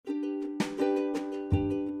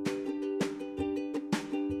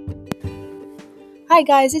Hi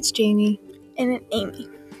guys, it's Jamie, and an Amy.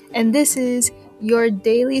 and this is your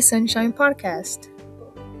Daily Sunshine Podcast.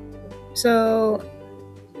 So,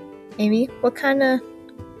 Amy, what kind of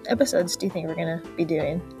episodes do you think we're gonna be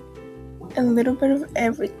doing? A little bit of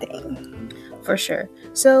everything. For sure.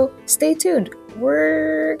 So, stay tuned.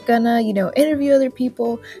 We're gonna, interview other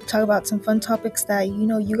people, talk about some fun topics that,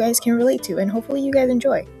 you guys can relate to, and hopefully you guys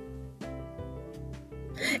enjoy.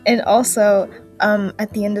 And also,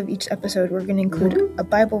 at the end of each episode, we're gonna include a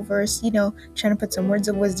Bible verse, trying to put some words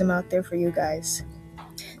of wisdom out there for you guys.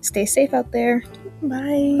 Stay safe out there.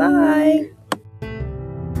 Bye. Bye.